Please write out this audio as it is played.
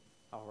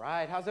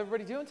right, how's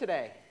everybody doing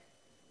today?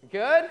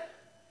 Good?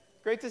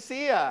 Great to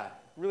see ya.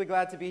 Really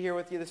glad to be here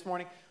with you this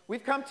morning.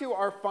 We've come to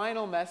our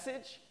final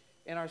message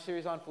in our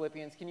series on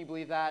Philippians. Can you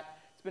believe that?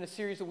 It's been a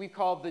series that we've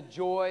called The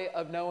Joy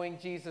of Knowing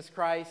Jesus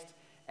Christ,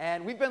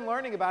 and we've been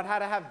learning about how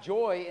to have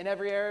joy in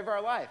every area of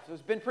our life. So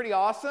it's been pretty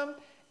awesome,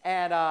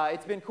 and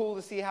it's been cool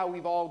to see how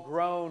we've all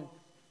grown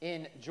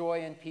in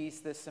joy and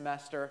peace this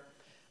semester.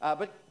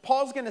 But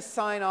Paul's going to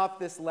sign off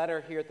this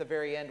letter here at the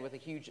very end with a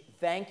huge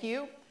thank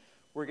you.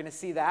 We're going to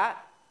see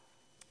that.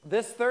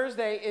 This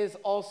Thursday is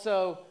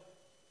also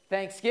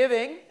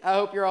Thanksgiving. I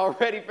hope you're all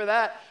ready for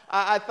that.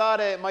 I thought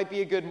it might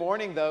be a good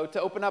morning, though,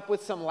 to open up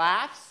with some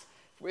laughs,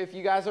 if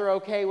you guys are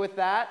okay with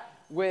that,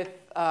 with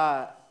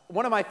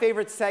one of my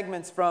favorite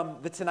segments from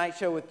The Tonight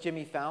Show with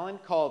Jimmy Fallon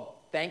called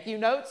Thank You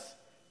Notes.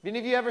 Have any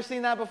of you ever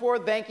seen that before?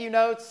 Thank You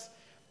Notes?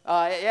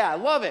 Yeah, I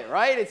love it,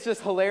 right? It's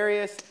just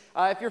hilarious.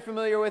 If you're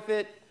familiar with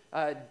it,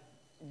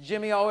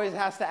 Jimmy always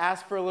has to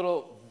ask for a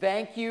little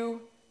thank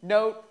you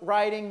note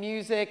writing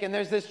music, and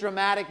there's this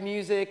dramatic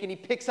music, and he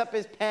picks up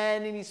his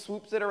pen and he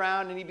swoops it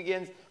around and he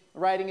begins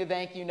writing a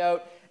thank you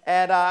note.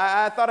 And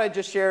I thought I'd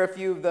just share a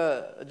few of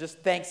the just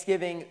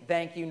Thanksgiving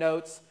thank you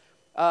notes.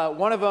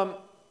 One of them,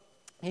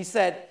 he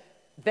said,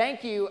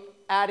 "Thank you,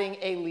 adding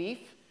a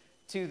leaf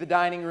to the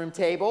dining room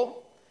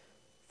table,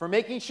 for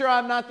making sure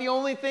I'm not the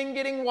only thing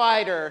getting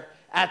wider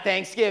at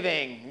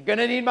Thanksgiving. I'm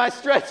gonna need my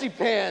stretchy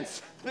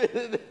pants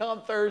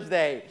on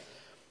Thursday."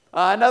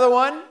 Another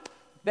one,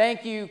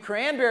 "Thank you,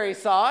 cranberry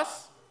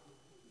sauce,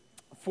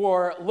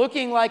 for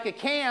looking like a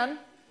can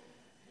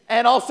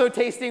and also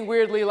tasting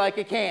weirdly like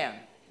a can."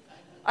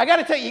 I got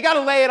to tell you, you got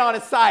to lay it on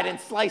its side and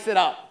slice it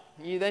up.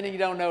 Then you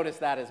don't notice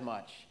that as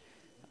much.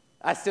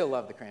 I still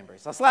love the cranberry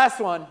sauce. Last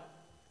one,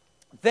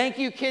 "Thank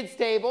you, kids'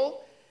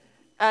 table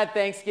at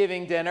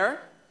Thanksgiving dinner,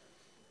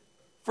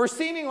 for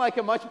seeming like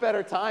a much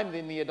better time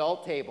than the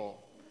adult table.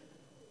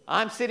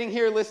 I'm sitting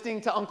here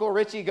listening to Uncle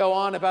Richie go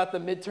on about the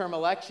midterm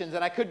elections,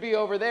 and I could be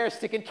over there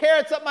sticking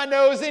carrots up my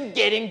nose and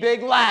getting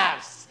big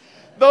laughs."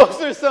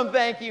 Those are some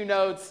thank you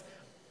notes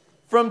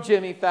from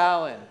Jimmy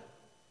Fallon.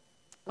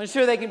 I'm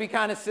sure they can be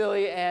kind of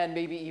silly and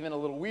maybe even a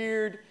little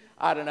weird.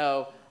 I don't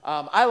know.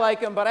 I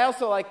like them, but I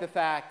also like the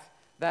fact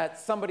that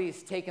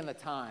somebody's taken the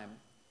time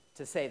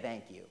to say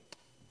thank you.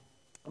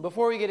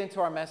 Before we get into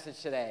our message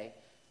today,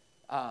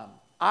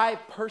 I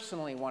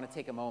personally want to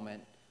take a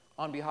moment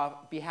on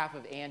behalf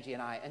of Angie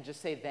and I and just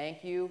say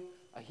thank you,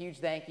 a huge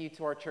thank you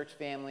to our church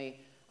family,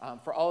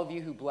 for all of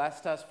you who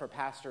blessed us for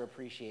Pastor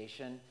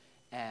Appreciation.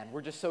 And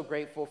we're just so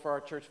grateful for our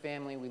church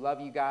family. We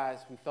love you guys.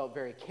 We felt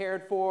very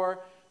cared for.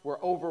 We're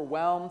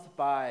overwhelmed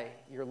by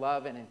your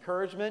love and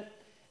encouragement.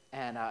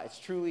 And it's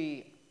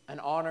truly an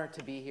honor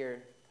to be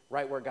here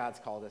right where God's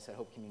called us at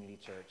Hope Community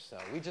Church. So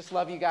we just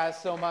love you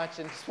guys so much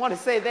and just want to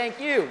say thank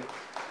you.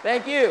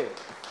 Thank you.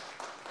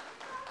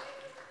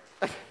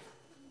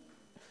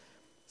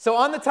 So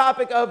on the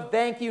topic of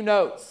thank you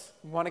notes,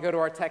 we want to go to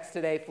our text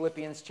today,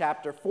 Philippians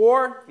chapter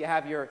 4. If you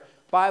have your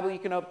Bible, you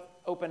can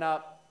open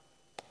up.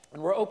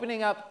 And we're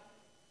opening up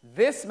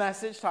this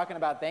message talking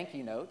about thank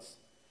you notes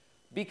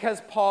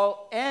because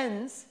Paul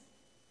ends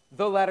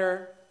the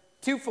letter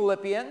to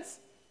Philippians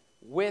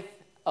with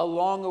a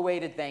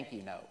long-awaited thank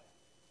you note.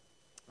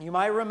 You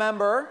might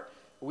remember,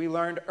 we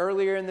learned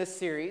earlier in this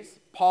series,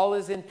 Paul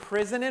is in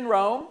prison in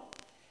Rome,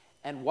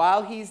 and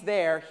while he's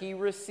there, he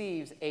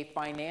receives a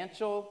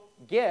financial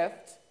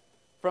gift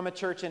from a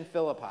church in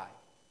Philippi.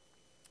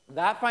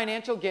 That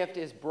financial gift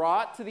is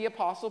brought to the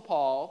Apostle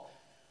Paul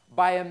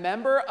by a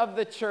member of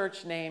the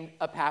church named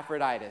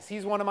Epaphroditus.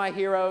 He's one of my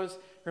heroes.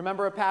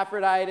 Remember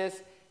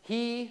Epaphroditus?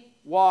 He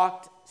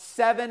walked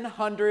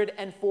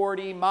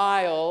 740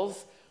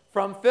 miles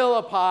from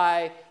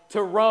Philippi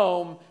to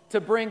Rome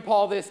to bring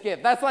Paul this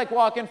gift. That's like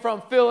walking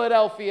from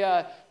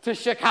Philadelphia to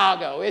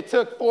Chicago. It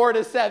took 4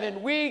 to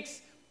 7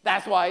 weeks.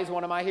 That's why he's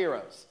one of my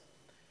heroes.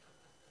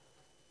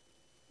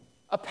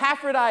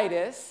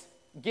 Epaphroditus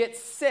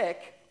gets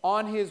sick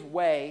on his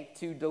way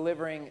to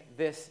delivering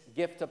this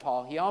gift to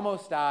Paul. He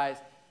almost dies,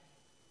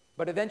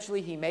 but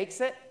eventually he makes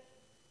it.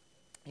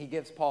 He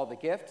gives Paul the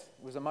gift.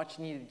 It was a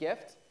much-needed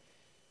gift.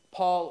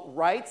 Paul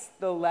writes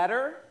the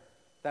letter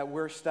that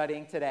we're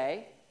studying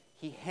today.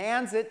 He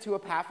hands it to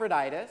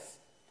Epaphroditus.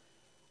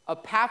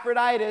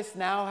 Epaphroditus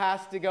now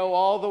has to go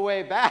all the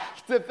way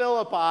back to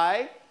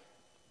Philippi,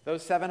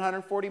 those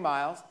 740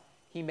 miles.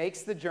 He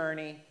makes the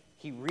journey.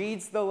 He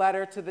reads the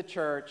letter to the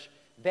church.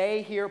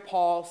 They hear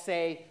Paul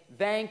say,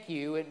 thank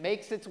you. It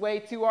makes its way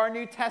to our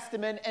New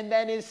Testament and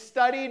then is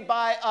studied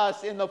by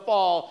us in the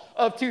fall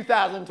of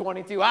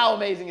 2022. How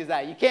amazing is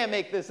that? You can't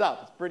make this up.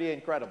 It's pretty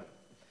incredible.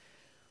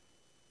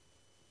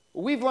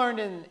 We've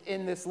learned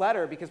in this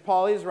letter, because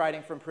Paul is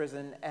writing from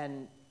prison,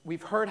 and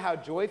we've heard how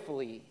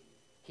joyfully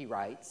he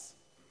writes.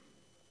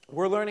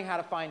 We're learning how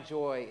to find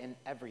joy in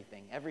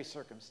everything, every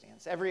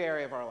circumstance, every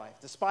area of our life,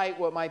 despite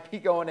what might be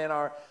going in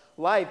our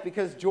life,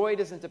 because joy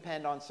doesn't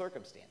depend on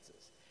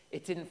circumstances.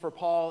 It didn't for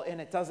Paul,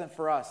 and it doesn't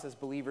for us as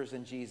believers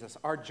in Jesus.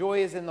 Our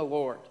joy is in the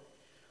Lord.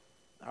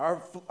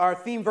 Our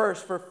theme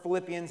verse for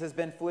Philippians has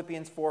been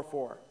Philippians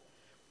 4:4.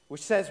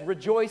 which says,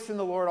 rejoice in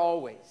the Lord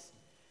always.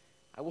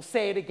 I will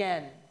say it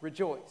again,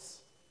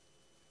 rejoice.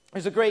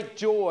 There's a great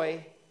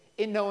joy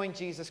in knowing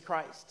Jesus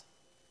Christ.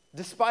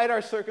 Despite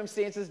our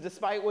circumstances,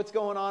 despite what's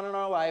going on in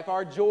our life,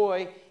 our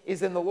joy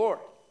is in the Lord.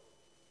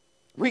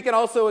 We can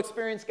also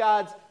experience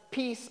God's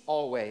peace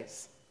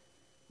always.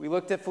 We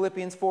looked at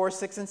Philippians 4,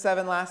 6, and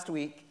 7 last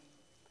week.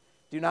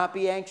 Do not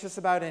be anxious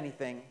about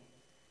anything,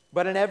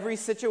 but in every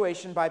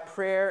situation, by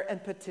prayer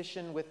and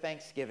petition with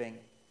thanksgiving,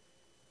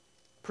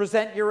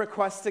 present your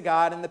requests to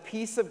God, and the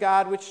peace of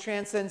God, which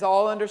transcends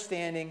all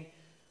understanding,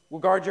 will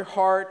guard your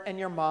heart and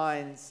your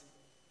minds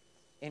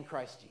in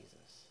Christ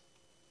Jesus.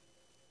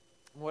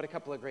 What a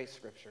couple of great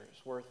scriptures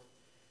worth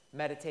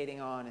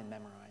meditating on and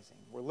memorizing.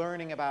 We're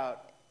learning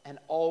about an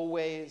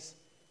always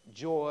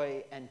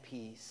joy and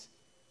peace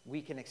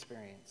we can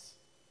experience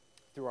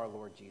through our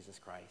Lord Jesus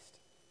Christ.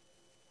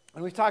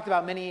 And we've talked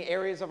about many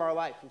areas of our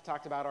life. We've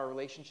talked about our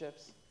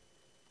relationships.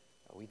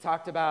 We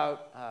talked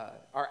about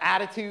our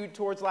attitude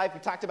towards life. We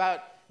talked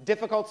about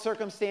difficult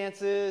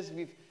circumstances.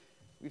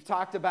 We've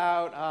talked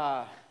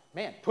about,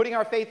 putting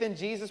our faith in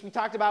Jesus. We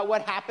talked about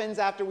what happens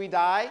after we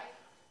die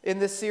in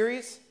this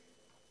series.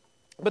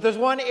 But there's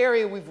one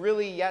area we've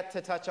really yet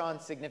to touch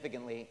on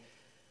significantly,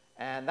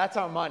 and that's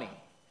our money.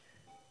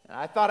 And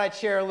I thought I'd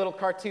share a little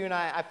cartoon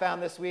I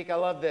found this week. I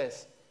love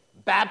this.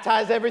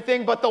 Baptize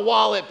everything but the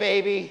wallet,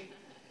 baby.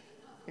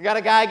 You got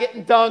a guy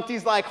getting dunked.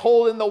 He's like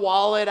holding the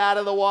wallet out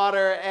of the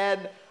water.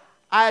 And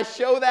I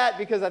show that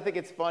because I think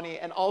it's funny.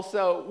 And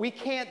also, we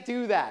can't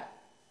do that.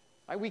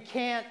 Right? We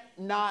can't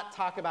not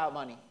talk about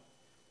money,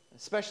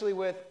 especially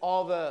with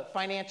all the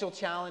financial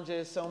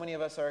challenges so many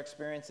of us are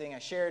experiencing. I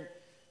shared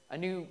a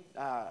new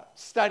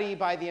study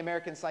by the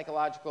American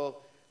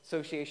Psychological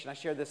Association. I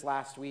shared this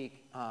last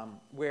week,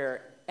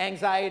 where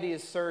anxiety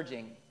is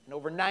surging. And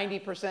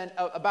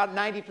about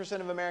 90%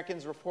 of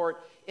Americans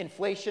report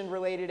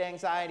inflation-related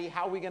anxiety.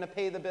 How are we going to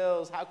pay the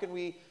bills? How can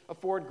we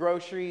afford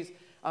groceries?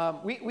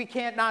 We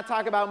can't not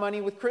talk about money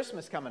with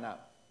Christmas coming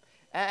up.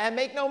 And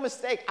make no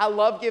mistake, I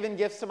love giving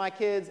gifts to my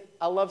kids.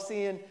 I love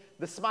seeing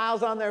the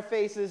smiles on their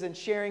faces and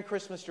sharing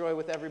Christmas joy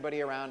with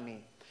everybody around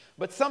me.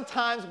 But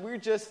sometimes we're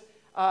just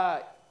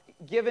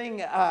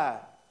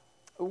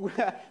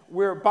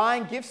we're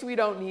buying gifts we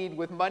don't need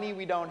with money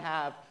we don't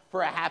have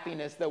for a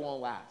happiness that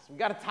won't last. We've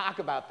got to talk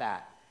about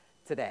that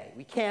today.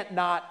 We can't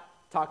not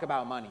talk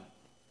about money.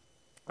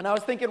 And I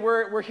was thinking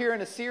we're here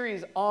in a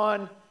series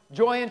on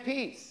joy and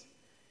peace.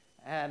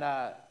 And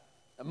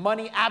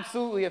money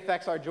absolutely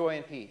affects our joy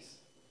and peace.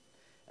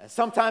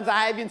 Sometimes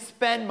I even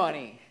spend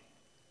money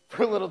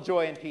for a little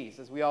joy and peace,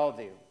 as we all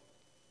do.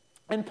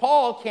 And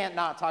Paul can't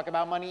not talk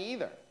about money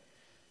either.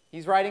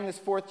 He's writing this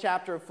 4th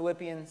chapter of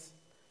Philippians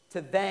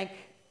to thank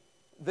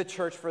the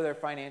church for their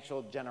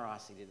financial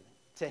generosity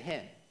to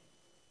him.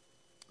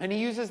 And he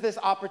uses this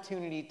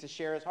opportunity to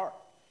share his heart,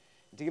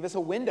 to give us a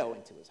window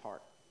into his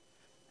heart,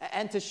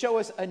 and to show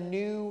us a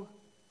new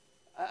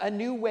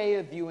way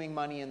of viewing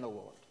money in the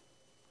Lord.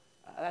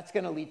 That's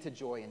going to lead to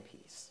joy and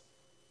peace.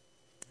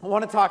 I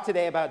want to talk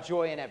today about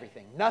joy in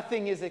everything.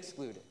 Nothing is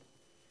excluded.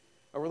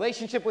 A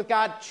relationship with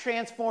God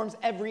transforms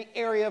every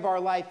area of our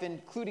life,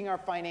 including our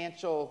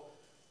financial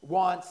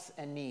wants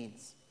and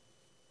needs.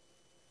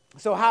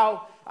 So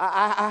how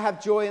I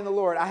have joy in the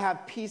Lord. I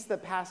have peace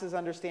that passes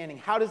understanding.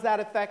 How does that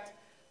affect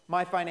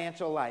my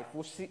financial life?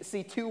 We'll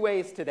see 2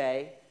 ways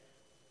today: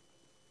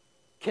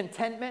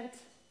 contentment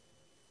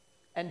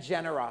and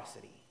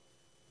generosity.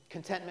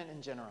 Contentment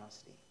and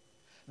generosity.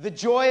 The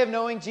joy of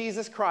knowing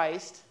Jesus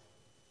Christ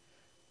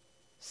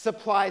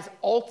supplies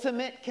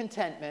ultimate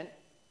contentment,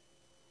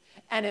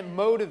 and it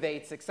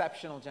motivates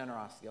exceptional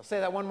generosity. I'll say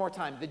that one more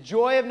time. The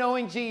joy of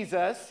knowing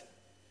Jesus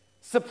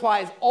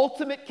supplies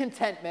ultimate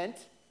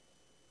contentment,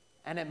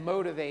 and it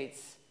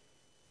motivates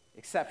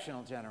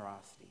exceptional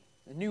generosity.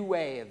 A new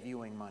way of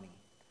viewing money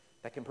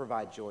that can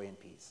provide joy and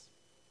peace.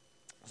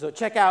 So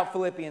check out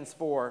Philippians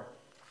 4,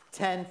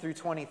 10 through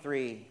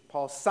 23.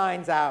 Paul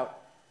signs out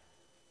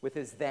with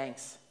his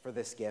thanks for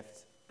this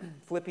gift.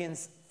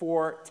 Philippians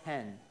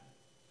 4:10.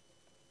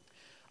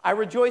 I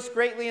rejoice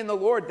greatly in the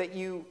Lord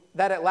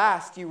that at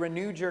last you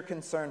renewed your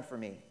concern for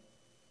me.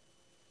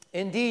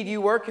 Indeed,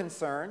 you were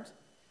concerned,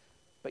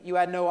 but you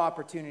had no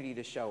opportunity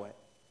to show it.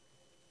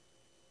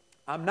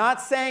 I'm not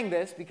saying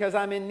this because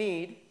I'm in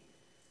need,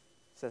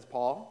 says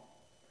Paul,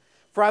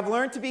 for I've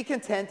learned to be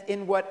content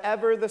in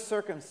whatever the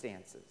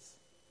circumstances.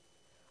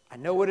 I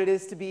know what it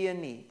is to be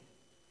in need,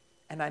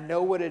 and I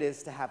know what it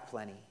is to have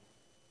plenty.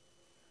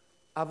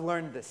 I've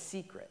learned the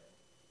secret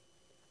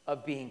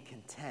of being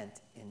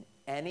content in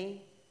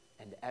any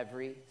and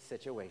every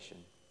situation.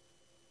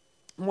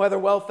 Whether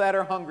well-fed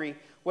or hungry,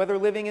 whether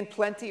living in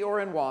plenty or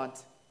in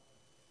want,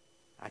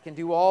 I can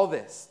do all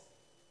this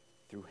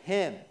through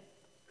him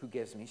who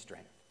gives me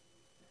strength.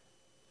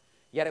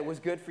 Yet it was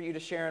good for you to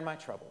share in my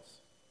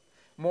troubles.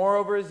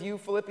 Moreover, as you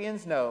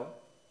Philippians know,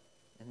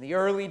 in the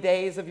early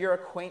days of your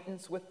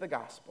acquaintance with the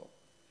gospel,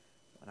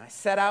 when I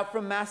set out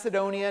from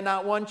Macedonia,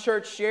 not one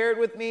church shared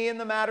with me in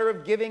the matter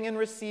of giving and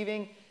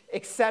receiving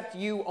except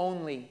you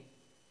only.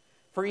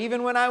 For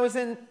even when I was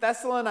in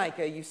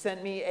Thessalonica, you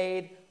sent me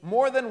aid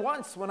more than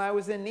once when I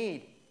was in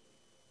need.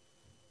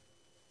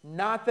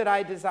 Not that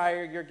I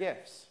desire your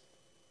gifts.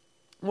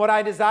 What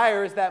I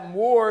desire is that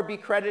more be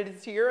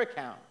credited to your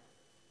account.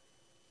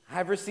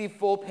 I've received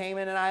full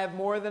payment and I have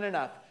more than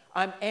enough.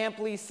 I'm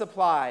amply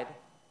supplied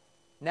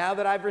now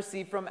that I've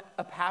received from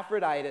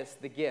Epaphroditus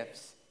the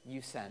gifts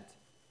you sent.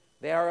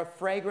 They are a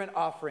fragrant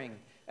offering,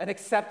 an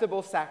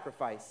acceptable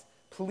sacrifice,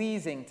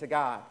 pleasing to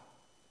God.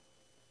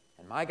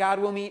 And my God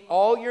will meet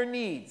all your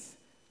needs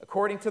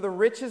according to the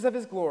riches of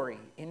his glory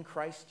in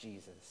Christ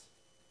Jesus.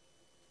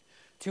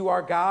 To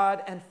our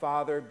God and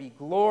Father be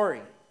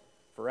glory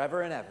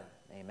forever and ever.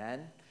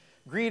 Amen.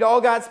 Greet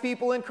all God's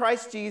people in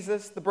Christ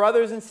Jesus. The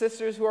brothers and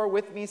sisters who are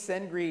with me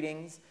send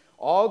greetings.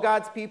 All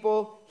God's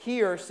people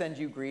here send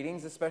you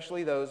greetings,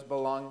 especially those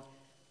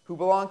who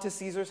belong to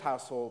Caesar's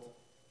household.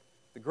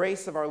 The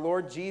grace of our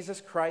Lord Jesus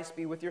Christ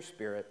be with your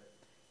spirit.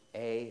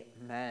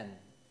 Amen.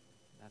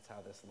 That's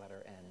how this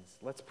letter ends.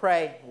 Let's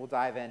pray. We'll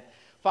dive in.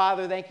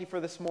 Father, thank you for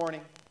this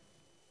morning.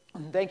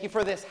 Thank you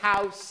for this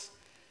house.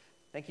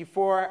 Thank you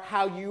for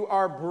how you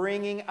are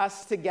bringing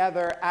us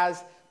together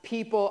as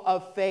people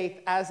of faith,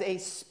 as a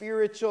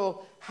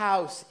spiritual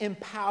house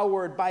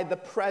empowered by the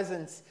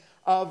presence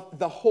of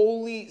the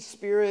Holy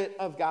Spirit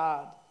of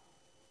God.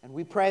 And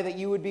we pray that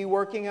you would be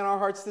working in our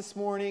hearts this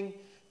morning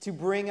to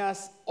bring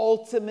us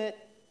ultimate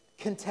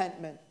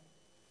contentment.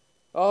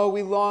 Oh,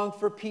 we long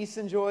for peace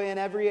and joy in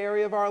every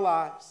area of our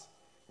lives.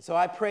 So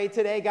I pray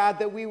today, God,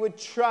 that we would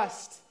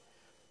trust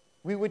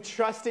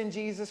in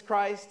Jesus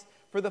Christ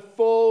for the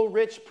full,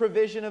 rich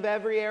provision of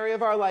every area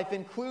of our life,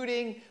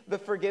 including the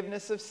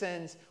forgiveness of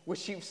sins,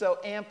 which you've so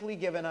amply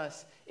given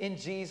us in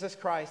Jesus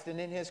Christ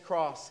and in his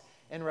cross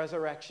and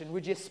resurrection.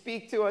 Would you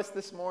speak to us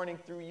this morning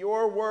through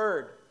your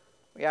word?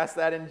 We ask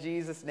that in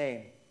Jesus'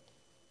 name.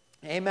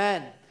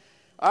 Amen.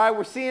 All right,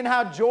 we're seeing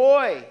how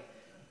joy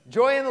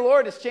in the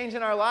Lord is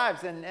changing our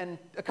lives. And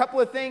a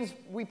couple of things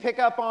we pick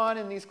up on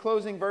in these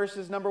closing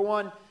verses. Number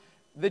one,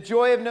 the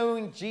joy of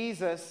knowing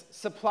Jesus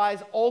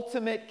supplies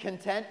ultimate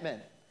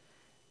contentment.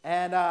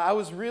 And I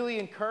was really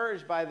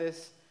encouraged by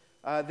this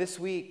this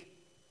week.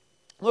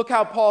 Look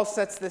how Paul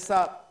sets this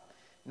up.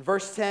 In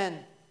verse 10,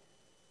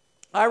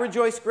 I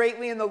rejoice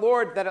greatly in the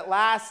Lord that at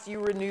last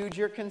you renewed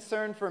your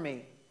concern for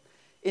me.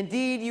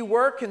 Indeed, you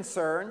were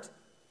concerned,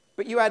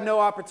 but you had no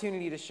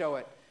opportunity to show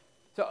it.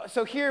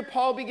 So here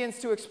Paul begins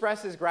to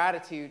express his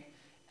gratitude.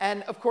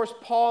 And of course,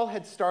 Paul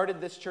had started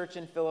this church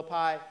in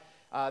Philippi.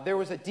 There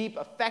was a deep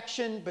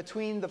affection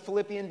between the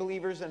Philippian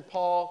believers and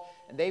Paul,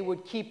 and they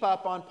would keep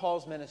up on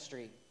Paul's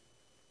ministry.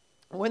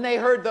 When they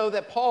heard, though,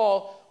 that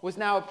Paul was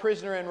now a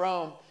prisoner in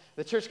Rome,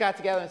 the church got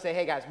together and said,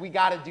 hey guys, we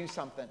got to do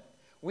something.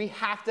 We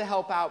have to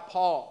help out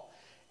Paul.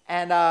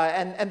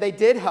 And they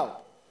did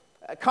help.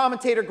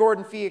 Commentator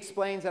Gordon Fee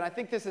explains, and I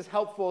think this is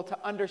helpful to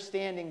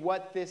understanding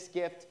what this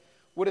gift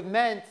would have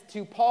meant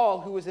to Paul,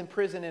 who was in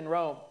prison in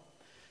Rome.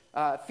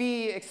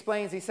 Fee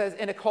explains, he says,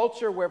 in a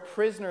culture where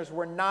prisoners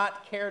were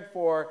not cared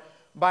for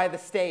by the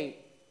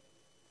state,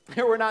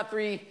 there were not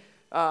 3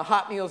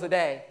 hot meals a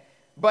day,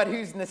 but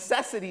whose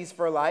necessities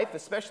for life,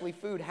 especially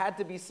food, had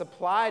to be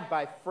supplied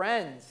by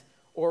friends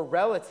or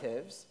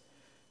relatives.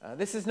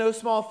 This is no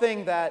small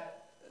thing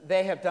that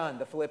they have done,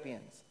 the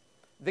Philippians.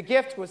 The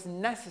gift was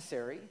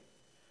necessary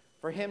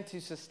for him to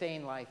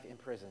sustain life in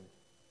prison.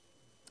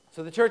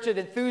 So the church had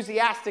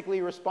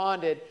enthusiastically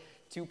responded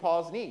to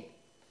Paul's need.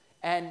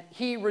 And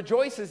he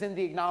rejoices in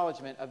the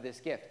acknowledgement of this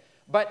gift.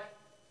 But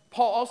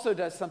Paul also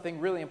does something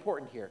really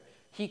important here.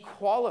 He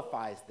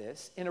qualifies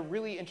this in a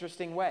really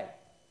interesting way.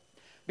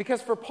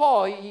 Because for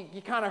Paul,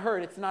 you kind of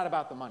heard, it's not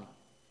about the money.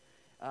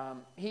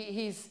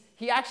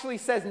 He actually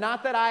says,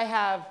 not that I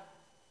have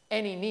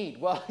any need.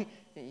 Well,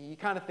 you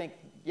kind of think,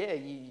 yeah,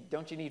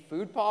 don't you need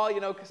food, Paul?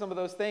 You know, some of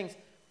those things.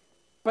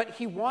 But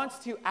he wants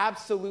to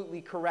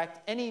absolutely correct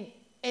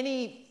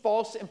any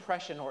false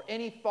impression or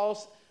any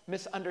false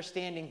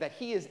misunderstanding that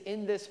he is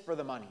in this for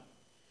the money.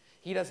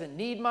 He doesn't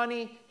need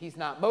money. He's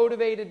not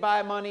motivated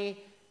by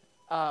money.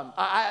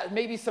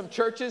 Maybe some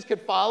churches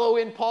could follow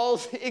in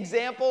Paul's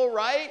example,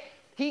 right?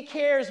 He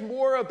cares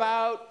more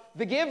about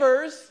the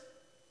givers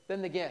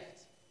than the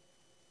gift.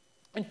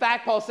 In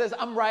fact, Paul says,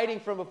 I'm writing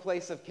from a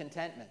place of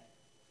contentment,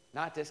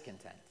 not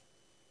discontent.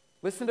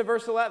 Listen to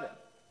verse 11.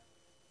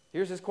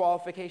 Here's his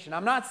qualification.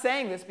 I'm not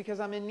saying this because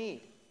I'm in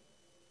need.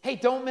 Hey,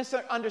 don't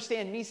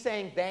misunderstand me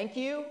saying thank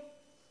you,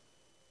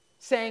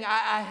 saying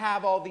I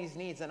have all these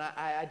needs and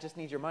I just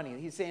need your money.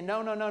 He's saying,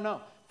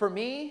 no. For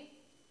me,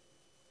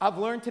 I've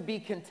learned to be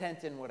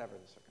content in whatever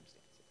the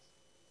circumstances.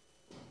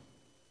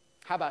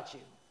 How about you?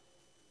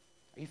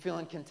 Are you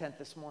feeling content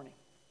this morning?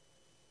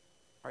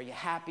 Are you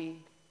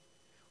happy?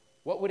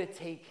 What would it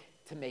take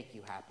to make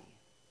you happy?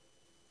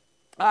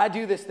 I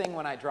do this thing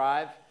when I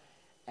drive,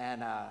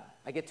 and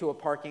I get to a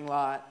parking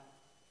lot,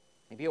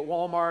 maybe at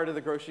Walmart or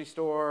the grocery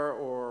store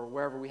or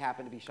wherever we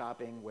happen to be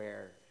shopping,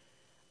 where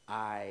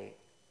I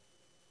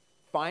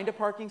find a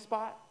parking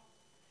spot,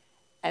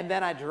 and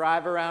then I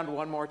drive around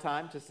one more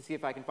time just to see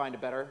if I can find a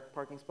better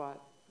parking spot.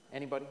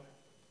 Anybody?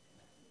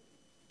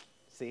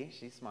 See,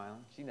 she's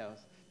smiling. She knows.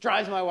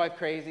 Drives my wife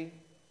crazy.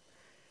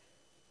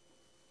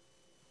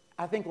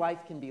 I think life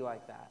can be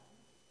like that,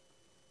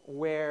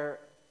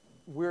 where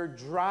we're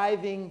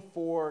driving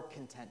for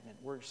contentment.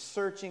 We're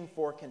searching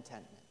for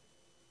contentment.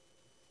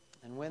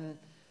 And when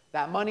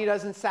that money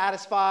doesn't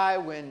satisfy,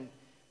 when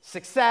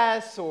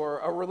success or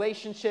a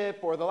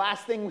relationship or the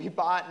last thing we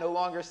bought no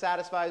longer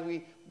satisfies,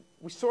 we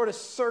sort of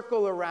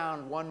circle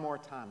around one more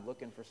time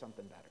looking for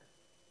something better.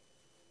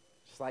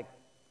 Just like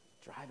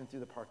driving through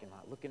the parking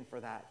lot, looking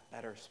for that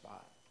better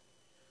spot.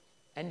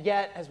 And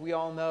yet, as we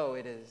all know,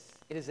 it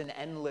is an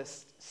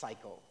endless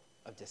cycle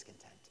of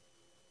discontent.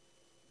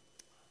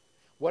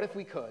 What if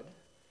we could,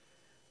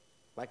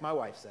 like my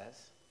wife says,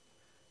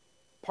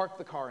 park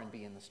the car and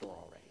be in the store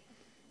already?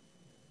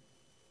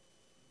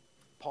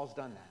 Paul's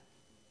done that.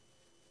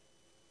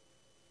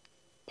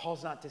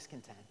 Paul's not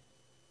discontent.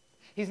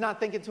 He's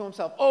not thinking to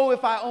himself, oh,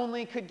 if I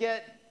only could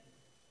get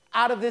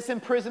out of this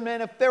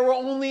imprisonment, if there were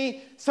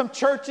only some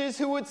churches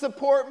who would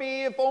support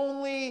me, if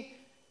only...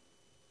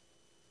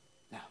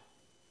 No.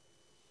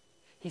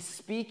 He's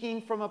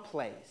speaking from a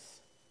place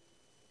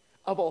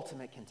of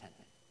ultimate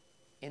contentment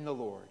in the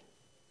Lord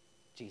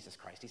Jesus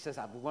Christ. He says,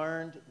 I've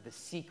learned the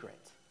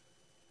secret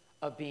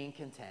of being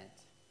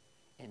content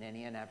in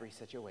any and every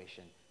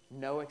situation.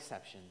 No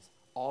exceptions,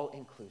 all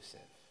inclusive.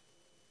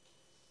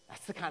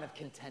 That's the kind of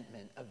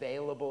contentment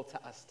available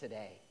to us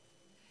today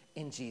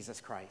in Jesus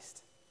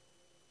Christ.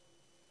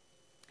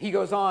 He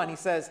goes on, he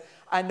says,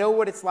 I know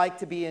what it's like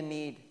to be in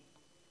need,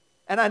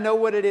 and I know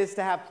what it is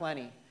to have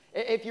plenty.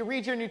 If you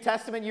read your New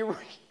Testament, you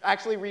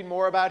actually read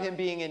more about him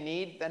being in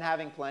need than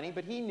having plenty,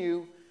 but he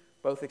knew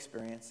both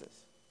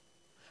experiences.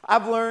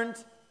 I've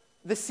learned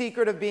the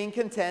secret of being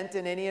content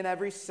in any and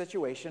every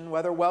situation,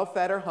 whether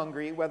well-fed or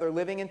hungry, whether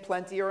living in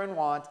plenty or in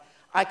want.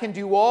 I can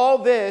do all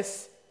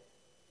this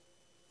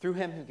through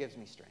him who gives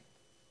me strength.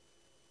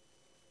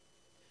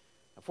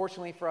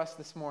 Unfortunately for us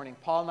this morning,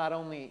 Paul not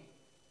only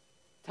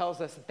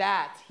tells us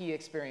that he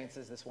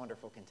experiences this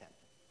wonderful contentment,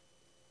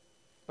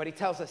 but he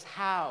tells us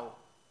how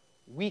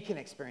we can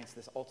experience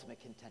this ultimate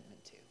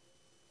contentment too.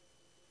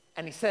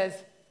 And he says,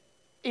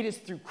 it is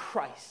through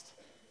Christ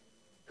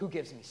who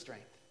gives me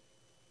strength.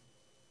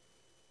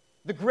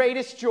 The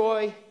greatest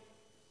joy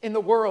in the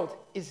world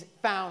is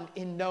found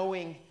in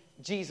knowing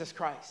Jesus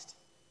Christ.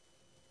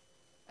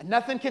 And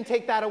nothing can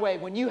take that away.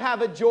 When you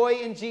have a joy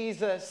in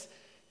Jesus,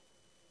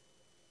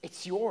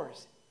 it's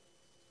yours.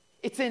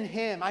 It's in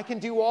him. I can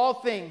do all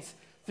things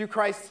through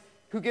Christ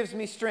who gives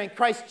me strength.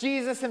 Christ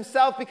Jesus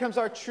himself becomes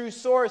our true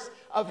source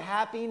of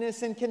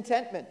happiness and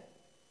contentment.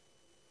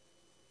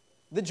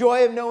 The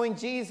joy of knowing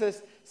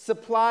Jesus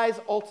supplies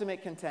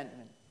ultimate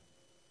contentment.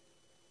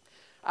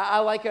 I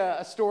like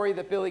a story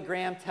that Billy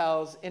Graham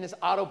tells in his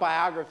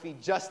autobiography,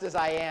 Just As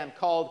I Am,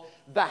 called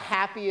The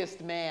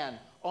Happiest Man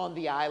on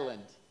the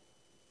Island.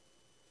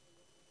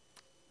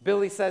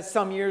 Billy says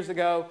some years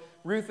ago,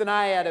 Ruth and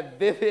I had a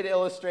vivid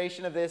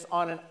illustration of this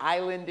on an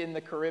island in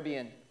the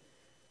Caribbean.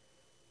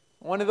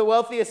 One of the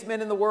wealthiest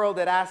men in the world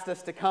had asked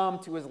us to come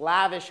to his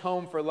lavish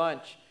home for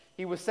lunch.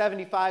 He was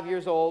 75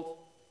 years old,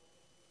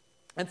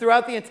 and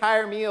throughout the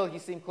entire meal, he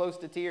seemed close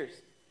to tears.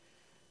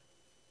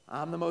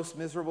 I'm the most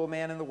miserable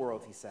man in the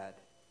world, he said.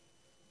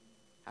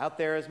 Out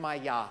there is my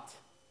yacht.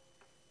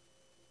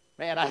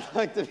 Man, I'd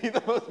like to be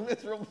the most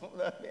miserable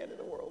man in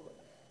the world.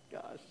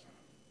 Gosh.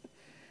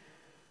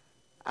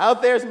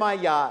 Out there's my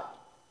yacht.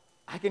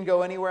 I can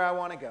go anywhere I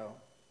want to go.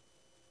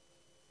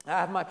 I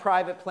have my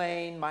private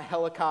plane, my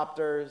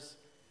helicopters.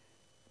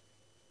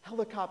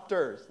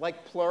 Helicopters,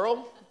 like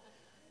plural?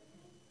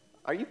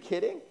 Are you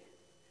kidding?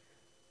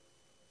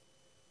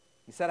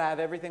 He said, I have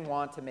everything I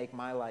want to make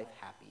my life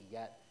happy,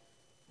 yet,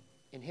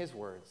 in his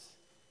words,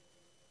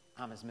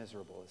 I'm as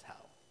miserable as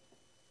hell.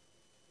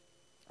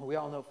 We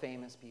all know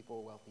famous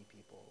people, wealthy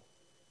people,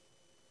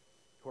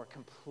 who are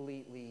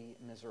completely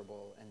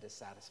miserable and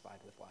dissatisfied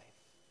with life.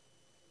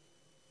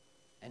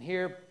 And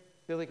here,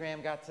 Billy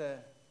Graham got to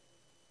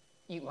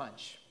eat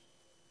lunch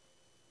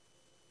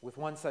with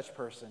one such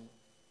person.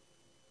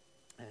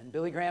 And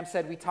Billy Graham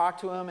said we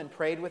talked to him and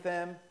prayed with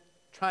him,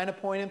 trying to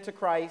point him to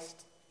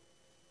Christ,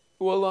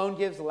 who alone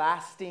gives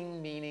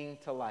lasting meaning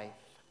to life.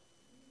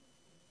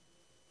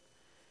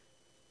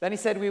 Then he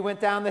said we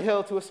went down the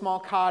hill to a small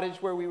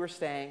cottage where we were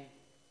staying.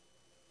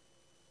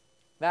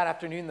 That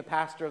afternoon, the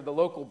pastor of the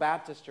local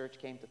Baptist church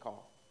came to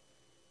call.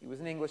 He was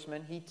an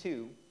Englishman. He,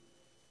 too,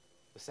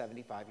 was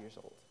 75 years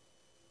old.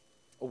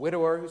 A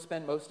widower who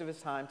spent most of his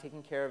time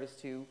taking care of his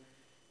two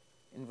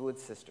invalid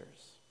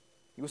sisters.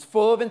 He was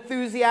full of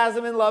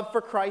enthusiasm and love for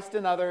Christ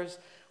and others.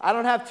 I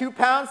don't have 2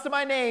 pounds to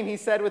my name, he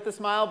said with a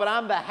smile, but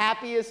I'm the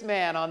happiest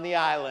man on the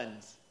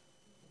island.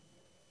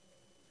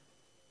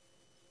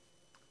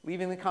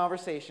 Leaving the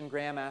conversation,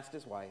 Graham asked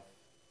his wife,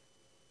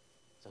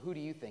 so who do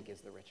you think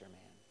is the richer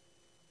man?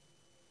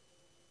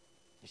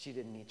 She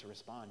didn't need to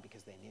respond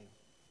because they knew.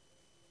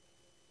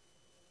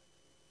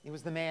 It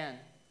was the man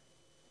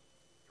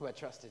who had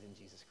trusted in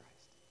Jesus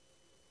Christ.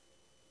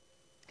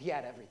 He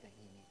had everything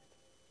he needed.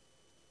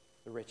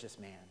 The richest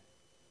man,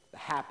 the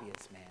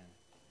happiest man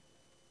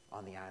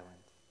on the island.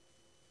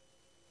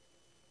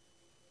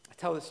 I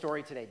tell this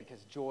story today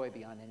because joy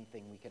beyond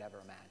anything we could ever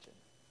imagine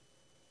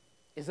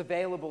is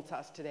available to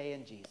us today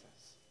in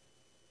Jesus.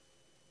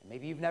 And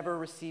maybe you've never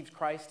received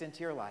Christ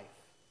into your life.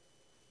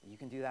 You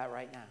can do that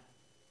right now.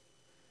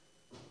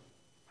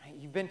 Right?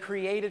 You've been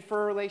created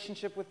for a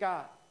relationship with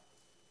God.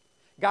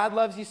 God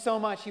loves you so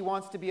much, he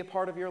wants to be a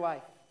part of your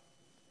life.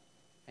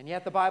 And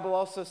yet the Bible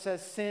also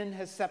says sin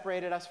has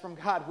separated us from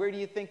God. Where do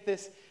you think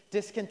this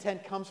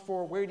discontent comes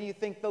from? Where do you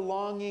think the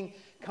longing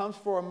comes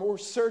from? We're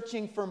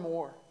searching for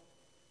more.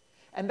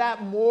 And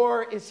that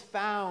more is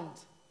found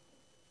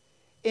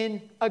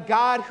in a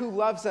God who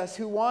loves us,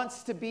 who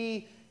wants to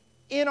be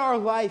in our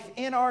life,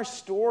 in our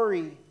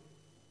story.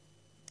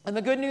 And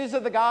the good news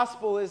of the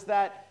gospel is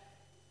that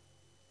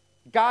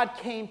God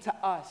came to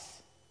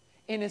us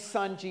in his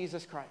Son,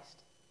 Jesus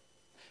Christ.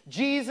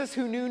 Jesus,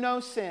 who knew no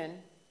sin,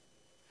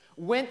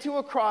 went to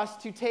a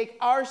cross to take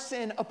our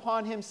sin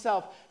upon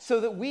himself so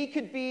that we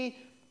could be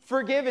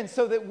forgiven,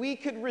 so that we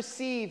could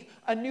receive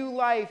a new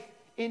life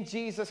in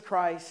Jesus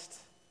Christ.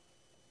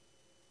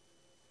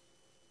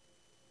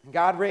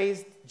 God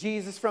raised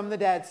Jesus from the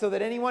dead so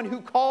that anyone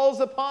who calls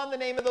upon the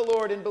name of the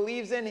Lord and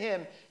believes in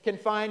him can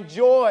find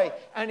joy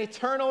and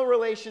eternal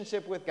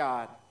relationship with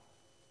God.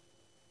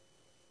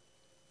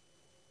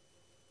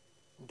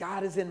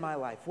 God is in my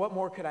life. What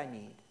more could I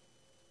need?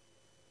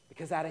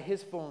 Because out of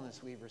his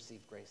fullness we've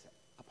received grace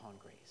upon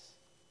grace.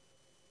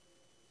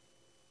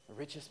 The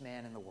richest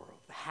man in the world,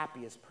 the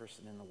happiest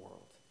person in the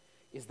world,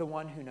 is the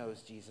one who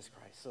knows Jesus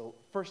Christ. So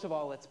first of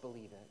all, let's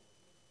believe it.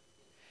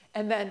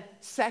 And then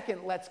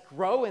second, let's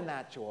grow in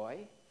that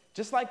joy,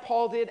 just like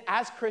Paul did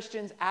as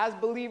Christians, as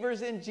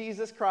believers in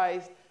Jesus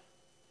Christ,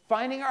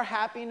 finding our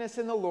happiness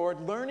in the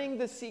Lord, learning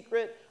the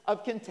secret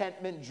of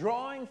contentment,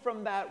 drawing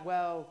from that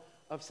well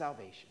of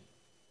salvation.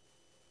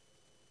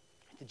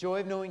 The joy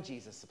of knowing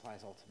Jesus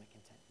supplies ultimate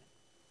contentment.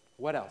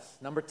 What else?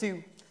 Number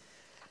 2,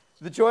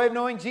 the joy of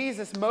knowing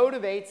Jesus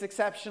motivates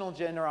exceptional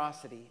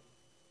generosity.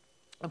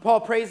 And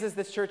Paul praises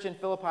this church in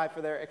Philippi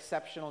for their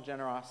exceptional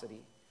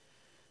generosity.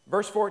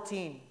 Verse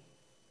 14,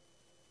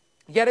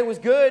 yet it was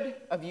good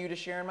of you to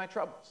share in my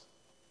troubles.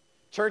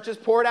 Church has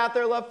poured out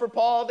their love for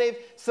Paul. They've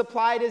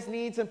supplied his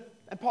needs. And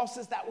Paul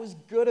says, that was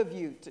good of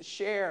you to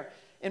share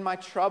in my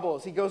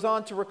troubles. He goes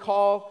on to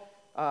recall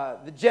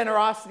the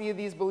generosity of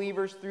these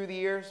believers through the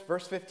years.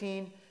 Verse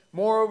 15,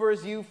 moreover,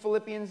 as you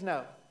Philippians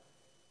know,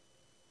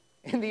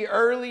 in the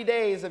early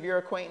days of your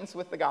acquaintance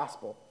with the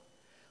gospel,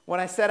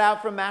 when I set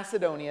out from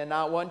Macedonia,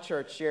 not one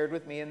church shared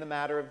with me in the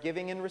matter of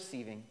giving and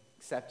receiving,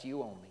 except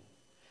you only.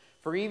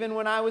 For even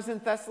when I was in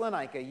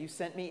Thessalonica, you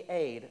sent me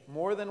aid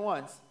more than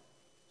once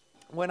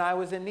when I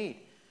was in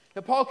need.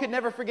 Now, Paul could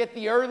never forget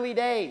the early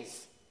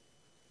days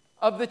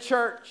of the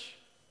church.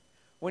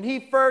 When he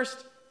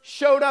first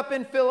showed up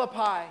in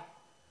Philippi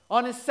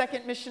on his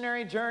second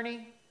missionary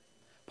journey,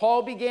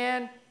 Paul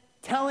began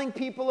telling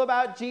people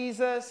about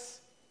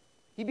Jesus.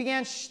 He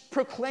began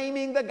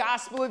proclaiming the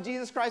gospel of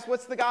Jesus Christ.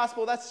 What's the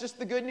gospel? That's just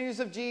the good news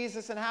of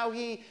Jesus and how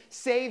he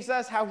saves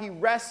us, how he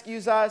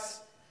rescues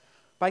us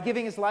by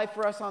giving his life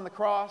for us on the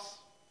cross.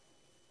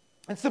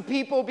 And some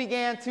people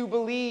began to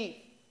believe.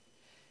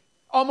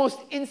 Almost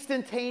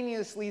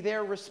instantaneously,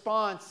 their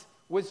response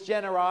was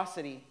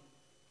generosity.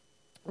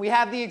 We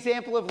have the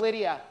example of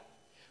Lydia,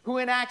 who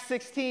in Acts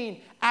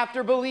 16,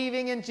 after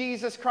believing in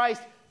Jesus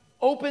Christ,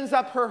 opens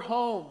up her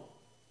home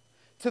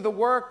to the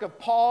work of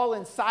Paul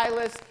and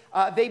Silas.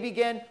 They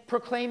began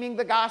proclaiming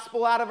the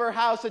gospel out of her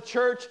house. A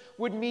church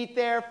would meet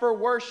there for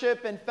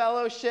worship and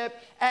fellowship.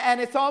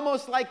 And it's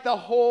almost like the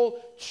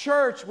whole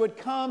church would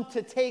come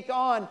to take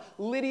on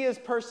Lydia's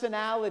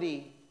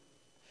personality,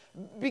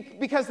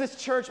 because this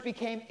church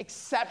became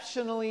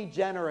exceptionally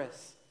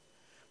generous.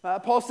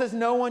 Paul says,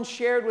 no one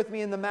shared with me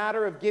in the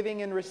matter of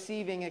giving and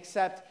receiving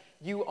except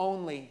you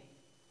only.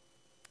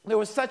 There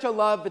was such a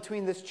love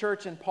between this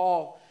church and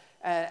Paul.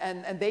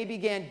 And they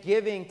began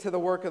giving to the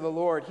work of the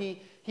Lord.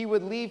 He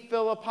would leave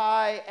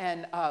Philippi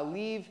and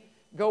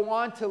go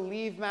on to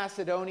leave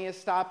Macedonia,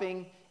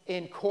 stopping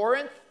in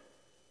Corinth.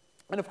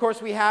 And of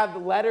course, we have the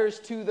letters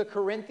to the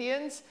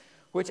Corinthians,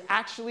 which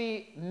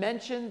actually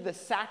mention the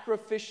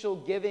sacrificial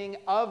giving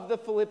of the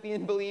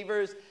Philippian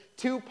believers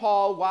to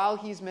Paul while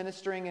he's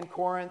ministering in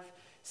Corinth.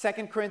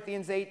 2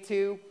 Corinthians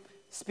 8:2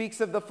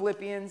 speaks of the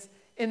Philippians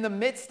in the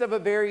midst of a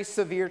very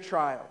severe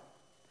trial.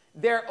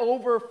 Their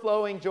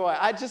overflowing joy.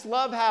 I just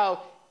love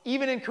how,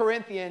 even in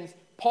Corinthians,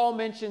 Paul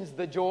mentions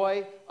the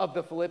joy of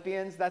the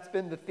Philippians. That's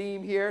been the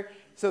theme here.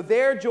 So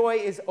their joy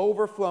is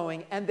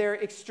overflowing, and their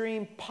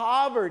extreme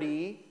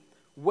poverty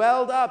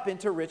welled up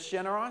into rich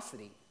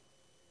generosity.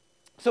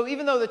 So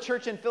even though the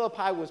church in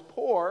Philippi was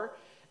poor,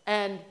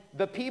 and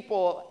the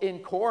people in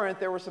Corinth,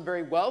 there were some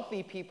very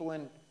wealthy people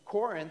in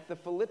Corinth, the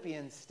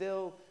Philippians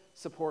still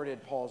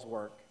supported Paul's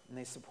work, and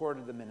they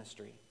supported the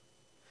ministry.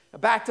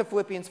 Back to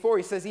Philippians 4,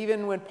 he says,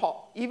 even when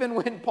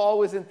Paul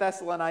was in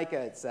Thessalonica,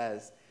 it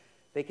says,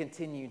 they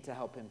continued to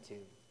help him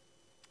too.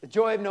 The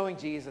joy of knowing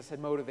Jesus had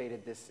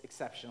motivated this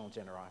exceptional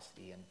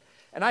generosity.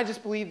 And I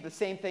just believe the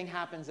same thing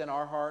happens in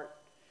our heart.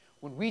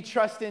 When we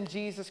trust in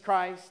Jesus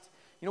Christ,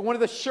 You know, one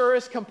of the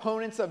surest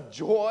components of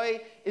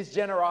joy is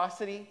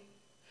generosity.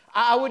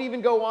 I would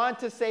even go on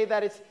to say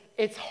that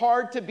it's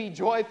hard to be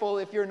joyful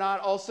if you're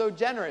not also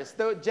generous.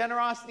 Though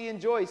generosity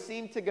and joy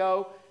seem to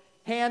go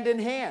hand in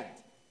hand.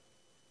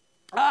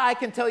 I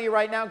can tell you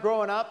right now,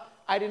 growing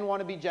up, I didn't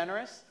want to be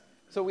generous.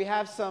 So we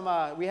have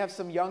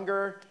some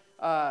younger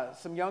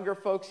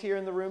folks here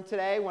in the room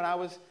today. When I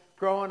was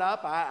growing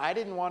up, I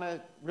didn't want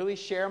to really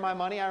share my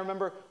money. I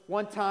remember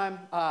one time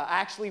I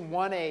actually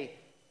won a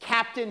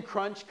Captain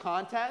Crunch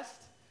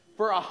contest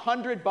for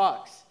 $100.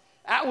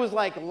 That was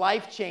like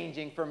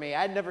life-changing for me.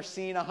 I'd never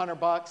seen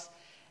 $100.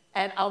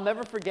 And I'll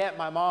never forget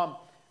my mom,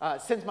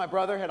 since my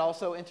brother had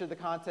also entered the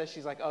contest,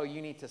 she's like, oh, you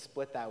need to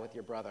split that with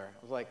your brother.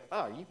 I was like,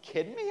 oh, are you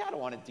kidding me? I don't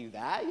want to do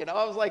that. You know,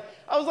 I was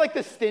like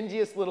the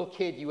stingiest little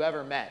kid you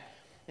ever met.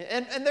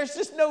 And there's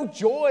just no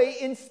joy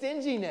in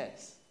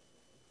stinginess.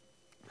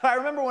 I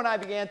remember when I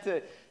began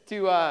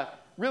to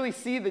really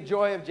see the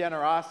joy of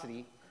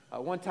generosity.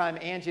 One time,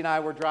 Angie and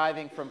I were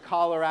driving from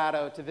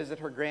Colorado to visit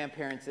her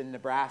grandparents in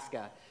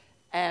Nebraska.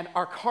 And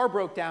our car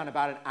broke down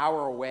about an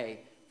hour away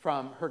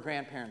from her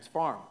grandparents'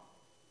 farm.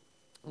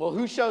 Well,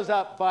 who shows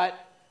up but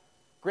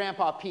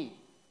Grandpa Pete?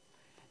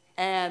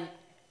 And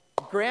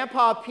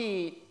Grandpa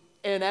Pete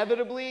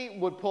inevitably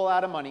would pull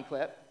out a money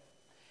clip,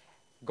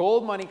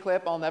 gold money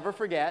clip, I'll never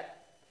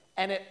forget,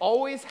 and it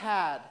always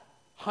had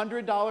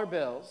 $100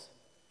 bills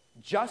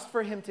just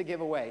for him to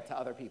give away to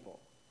other people.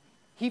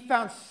 He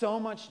found so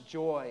much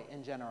joy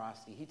in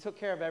generosity. He took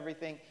care of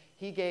everything.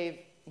 He gave,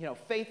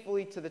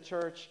 faithfully to the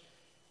church.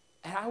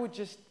 And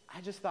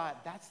I just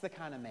thought, that's the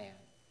kind of man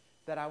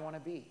that I want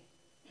to be.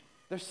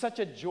 There's such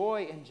a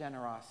joy in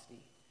generosity,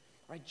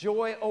 right?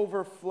 Joy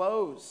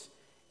overflows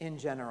in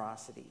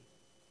generosity.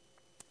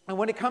 And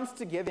when it comes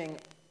to giving,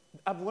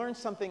 I've learned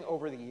something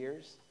over the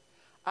years.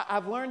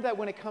 I've learned that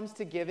when it comes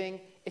to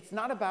giving, it's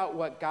not about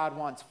what God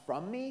wants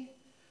from me,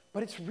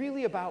 but it's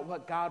really about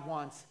what God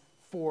wants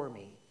for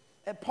me.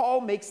 And Paul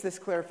makes this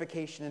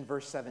clarification in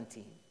verse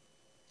 17.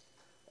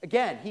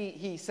 Again,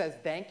 he says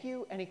thank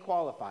you, and he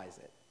qualifies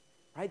it.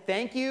 Right?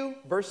 Thank you,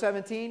 verse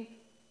 17,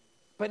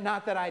 but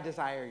not that I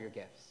desire your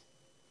gifts.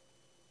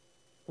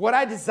 What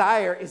I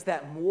desire is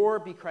that more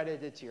be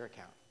credited to your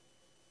account.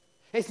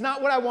 It's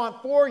not what I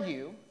want for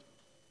you.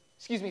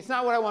 It's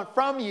not what I want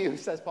from you,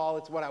 says Paul.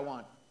 It's what I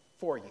want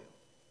for you.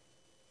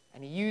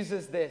 And he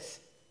uses this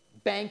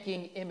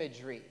banking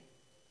imagery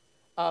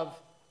of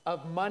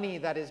money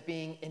that is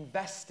being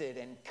invested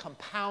and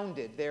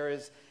compounded. There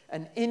is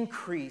an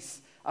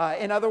increase.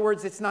 In other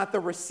words, it's not the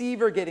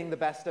receiver getting the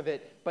best of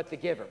it, but the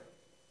giver.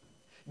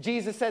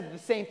 Jesus said the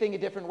same thing a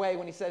different way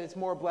when he said it's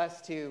more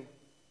blessed to,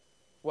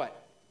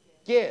 what?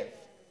 Give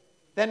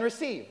than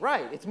receive.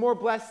 Right. It's more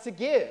blessed to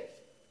give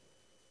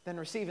than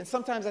receive. And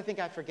sometimes I think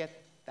I forget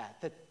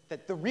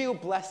that the real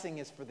blessing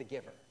is for the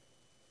giver,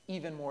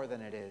 even more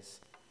than it is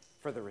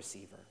for the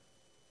receiver.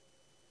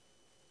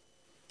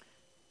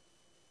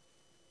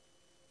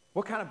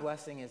 What kind of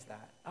blessing is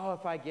that? Oh,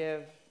 if I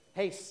give,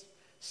 hey,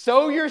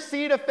 sow your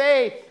seed of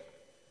faith.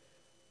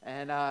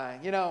 And, I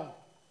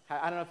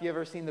don't know if you've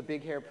ever seen the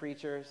big hair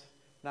preachers.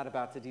 Not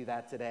about to do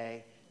that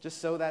today. Just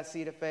sow that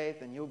seed of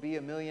faith and you'll be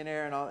a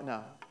millionaire and all.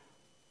 No,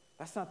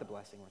 that's not the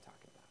blessing we're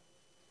talking about.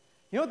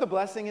 You know what the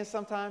blessing is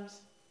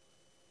sometimes?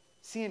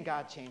 Seeing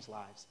God change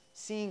lives.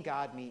 Seeing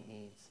God meet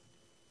needs.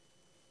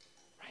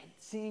 Right?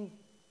 Seeing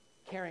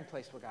Caring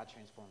Place where God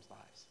transforms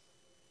lives.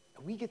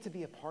 And we get to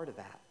be a part of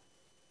that.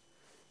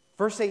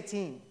 Verse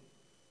 18,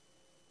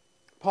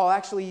 Paul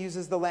actually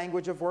uses the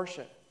language of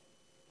worship.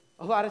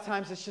 A lot of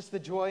times it's just the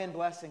joy and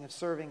blessing of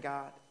serving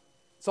God.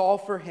 It's all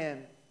for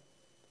him.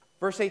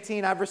 Verse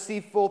 18, I've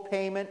received full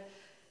payment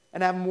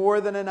and have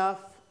more than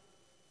enough.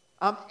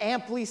 I'm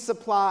amply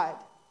supplied.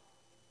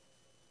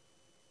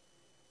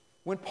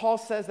 When Paul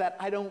says that,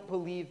 I don't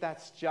believe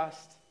that's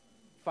just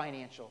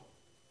financial.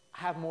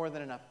 I have more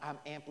than enough. I'm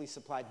amply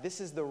supplied. This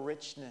is the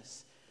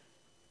richness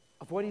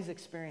of what he's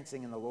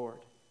experiencing in the Lord.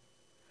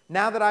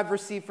 Now that I've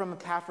received from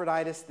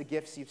Epaphroditus the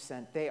gifts you've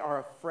sent, they are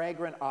a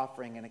fragrant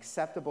offering, an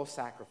acceptable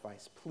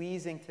sacrifice,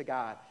 pleasing to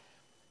God.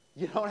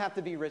 You don't have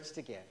to be rich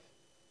to give.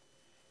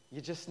 You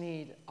just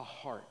need a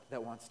heart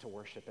that wants to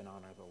worship and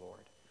honor the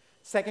Lord.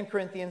 2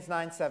 Corinthians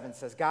 9:7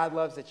 says, God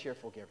loves a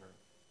cheerful giver.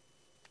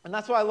 And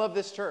that's why I love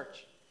this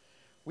church.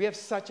 We have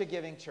such a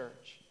giving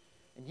church.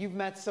 And you've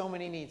met so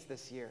many needs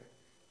this year.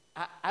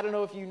 I don't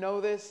know if you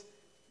know this.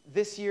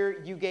 This year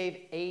you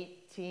gave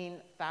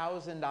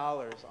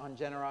 $18,000 on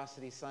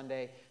Generosity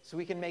Sunday so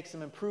we can make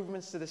some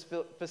improvements to this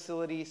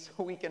facility, so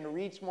we can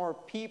reach more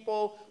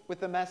people with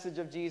the message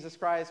of Jesus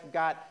Christ. We've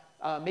got,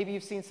 maybe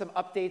you've seen some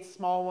updates,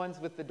 small ones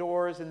with the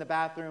doors in the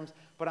bathrooms,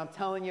 but I'm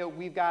telling you,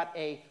 we've got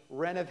a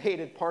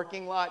renovated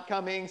parking lot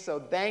coming, so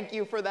thank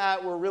you for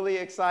that. We're really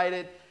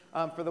excited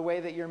for the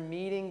way that you're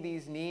meeting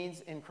these needs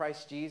in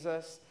Christ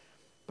Jesus.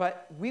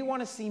 But we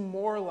want to see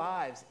more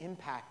lives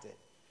impacted.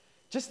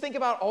 Just think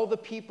about all the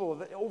people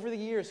that over the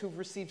years who've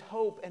received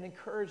hope and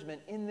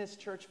encouragement in this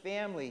church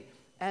family.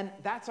 And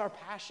that's our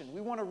passion. We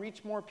want to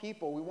reach more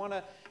people. We want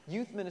a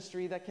youth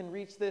ministry that can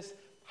reach this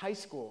high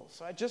school.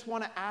 So I just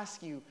want to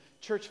ask you,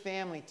 church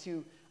family,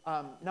 to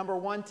number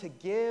one, to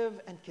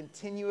give and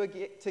continue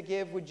to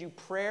give. Would you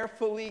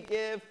prayerfully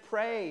give?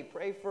 Pray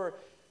for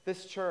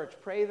this church.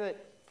 Pray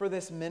for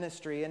this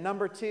ministry. And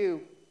number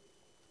two,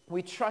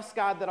 we trust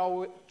God to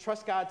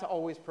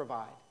always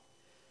provide.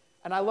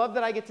 And I love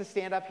that I get to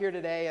stand up here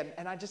today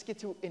and I just get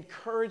to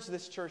encourage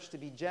this church to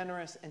be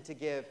generous and to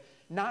give,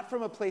 not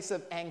from a place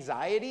of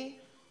anxiety,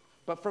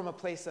 but from a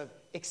place of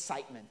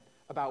excitement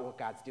about what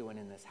God's doing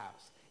in this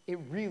house. It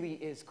really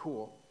is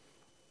cool.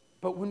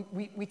 But when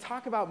we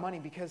talk about money,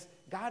 because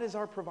God is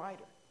our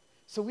provider,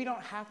 so we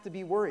don't have to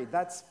be worried.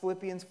 That's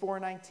Philippians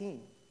 4:19.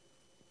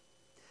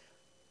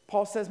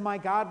 Paul says, my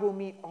God will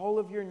meet all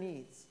of your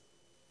needs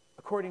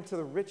according to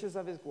the riches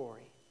of his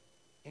glory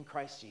in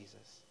Christ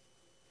Jesus.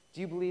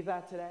 Do you believe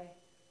that today?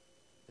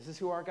 This is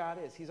who our God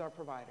is. He's our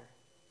provider.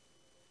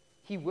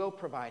 He will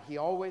provide. He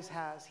always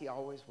has. He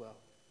always will.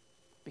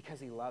 Because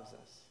he loves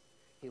us.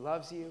 He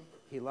loves you.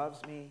 He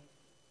loves me.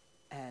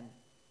 And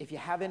if you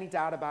have any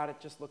doubt about it,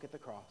 just look at the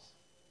cross.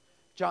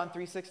 John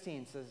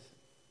 3:16 says,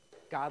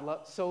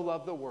 God so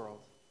loved the world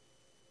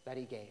that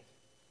he gave.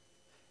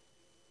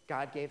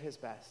 God gave his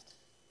best.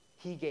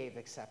 He gave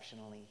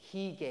exceptionally.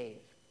 He gave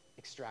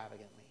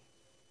extravagantly.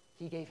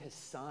 He gave his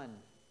son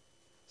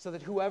so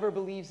that whoever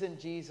believes in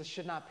Jesus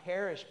should not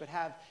perish but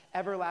have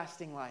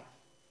everlasting life.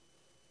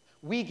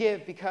 We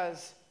give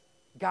because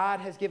God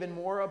has given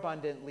more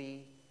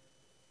abundantly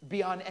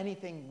beyond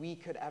anything we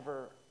could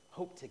ever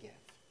hope to give.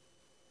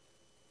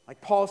 Like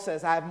Paul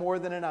says, I have more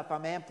than enough.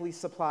 I'm amply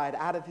supplied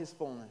out of his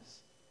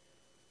fullness.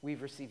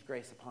 We've received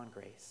grace upon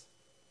grace.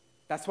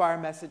 That's why our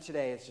message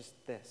today is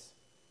just this.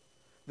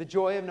 The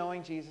joy of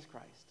knowing Jesus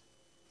Christ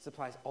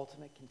supplies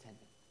ultimate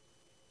contentment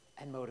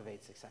and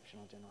motivates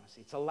exceptional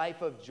generosity. It's a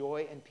life of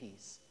joy and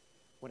peace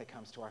when it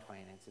comes to our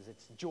finances.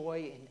 It's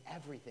joy in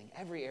everything,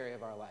 every area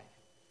of our life.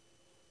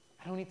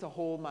 I don't need to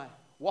hold my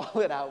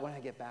wallet out when I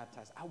get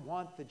baptized. I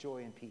want the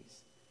joy and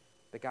peace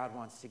that God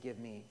wants to give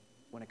me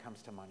when it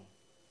comes to money.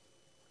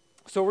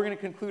 So we're going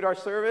to conclude our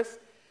service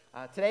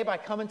today by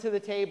coming to the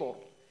table.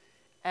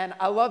 And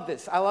I love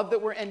this. I love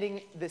that we're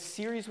ending this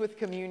series with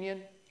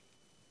communion,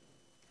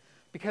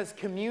 because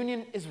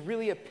communion is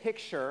really a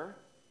picture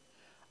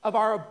of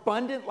our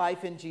abundant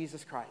life in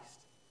Jesus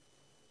Christ.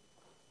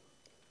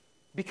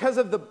 Because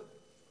of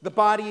the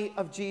body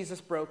of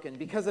Jesus broken,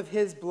 because of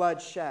his blood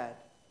shed,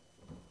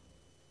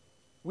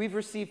 we've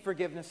received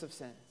forgiveness of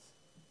sins.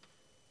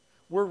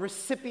 We're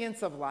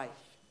recipients of life.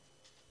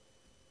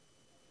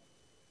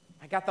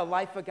 I got the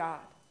life of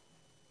God.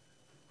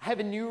 I have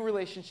a new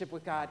relationship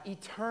with God,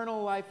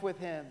 eternal life with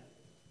him.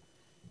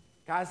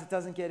 Guys, it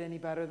doesn't get any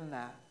better than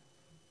that.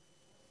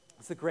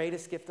 It's the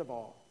greatest gift of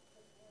all.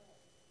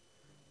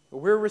 But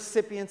we're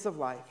recipients of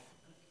life.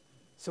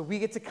 So we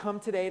get to come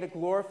today to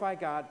glorify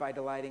God by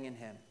delighting in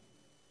him.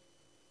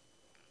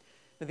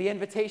 Now, the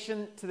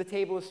invitation to the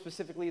table is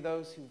specifically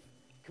those who've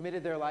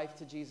committed their life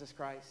to Jesus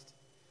Christ.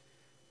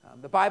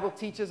 The Bible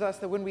teaches us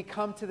that when we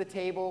come to the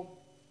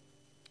table,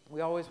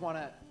 we always want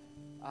to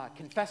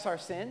confess our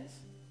sins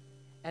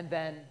and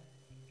then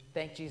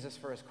thank Jesus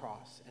for his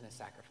cross and his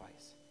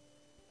sacrifice.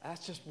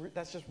 That's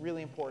just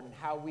really important,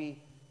 how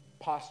we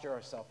posture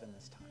ourselves in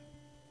this time.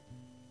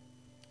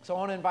 So I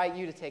want to invite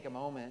you to take a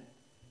moment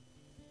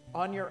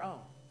on your own,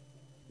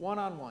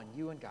 one-on-one,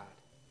 you and God,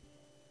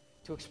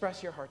 to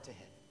express your heart to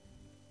him.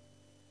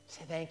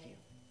 Say thank you.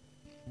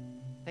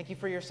 Thank you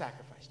for your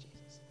sacrifice,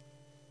 Jesus.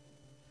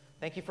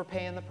 Thank you for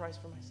paying the price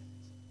for my sins.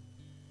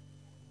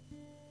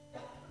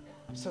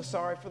 I'm so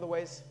sorry for the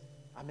ways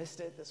I missed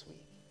it this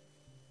week.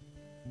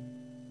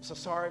 I'm so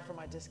sorry for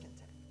my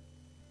discontent,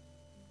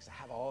 because I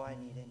have all I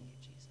need in you,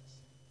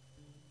 Jesus.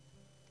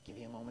 Give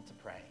you a moment to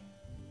pray.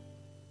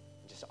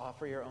 Just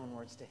offer your own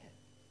words to him,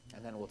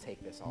 and then we'll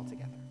take this all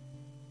together.